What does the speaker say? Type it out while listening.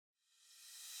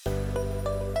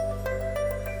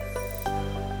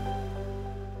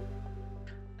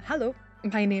Hello,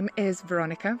 my name is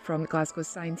Veronica from Glasgow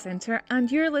Science Centre,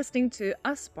 and you're listening to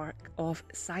A Spark of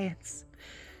Science.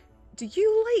 Do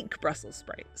you like Brussels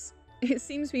sprouts? It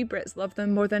seems we Brits love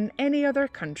them more than any other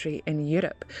country in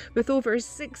Europe, with over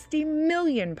 £60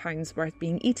 million worth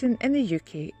being eaten in the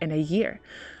UK in a year,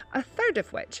 a third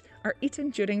of which are eaten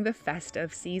during the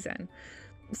festive season.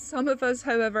 Some of us,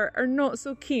 however, are not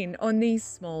so keen on these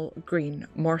small green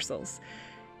morsels.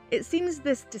 It seems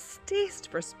this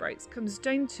distaste for sprouts comes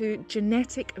down to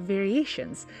genetic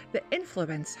variations that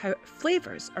influence how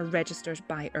flavours are registered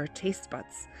by our taste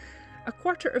buds. A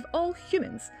quarter of all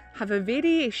humans have a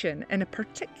variation in a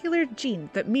particular gene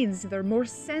that means they're more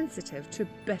sensitive to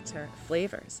bitter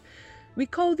flavours. We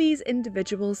call these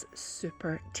individuals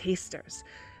supertasters,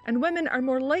 and women are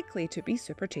more likely to be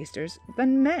supertasters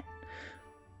than men.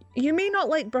 You may not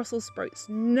like Brussels sprouts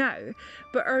now,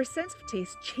 but our sense of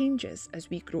taste changes as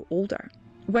we grow older.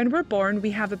 When we're born,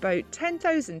 we have about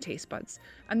 10,000 taste buds,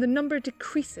 and the number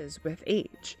decreases with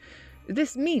age.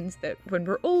 This means that when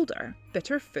we're older,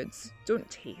 bitter foods don't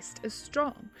taste as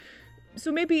strong.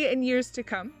 So maybe in years to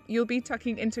come, you'll be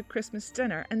tucking into Christmas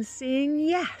dinner and saying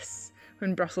yes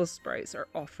when Brussels sprouts are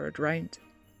offered round.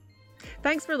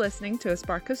 Thanks for listening to A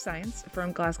Spark of Science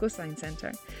from Glasgow Science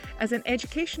Centre. As an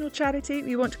educational charity,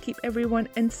 we want to keep everyone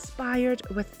inspired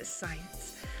with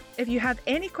science. If you have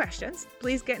any questions,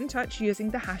 please get in touch using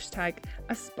the hashtag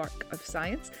A Spark of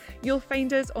Science. You'll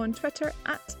find us on Twitter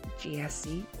at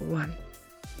GSC1.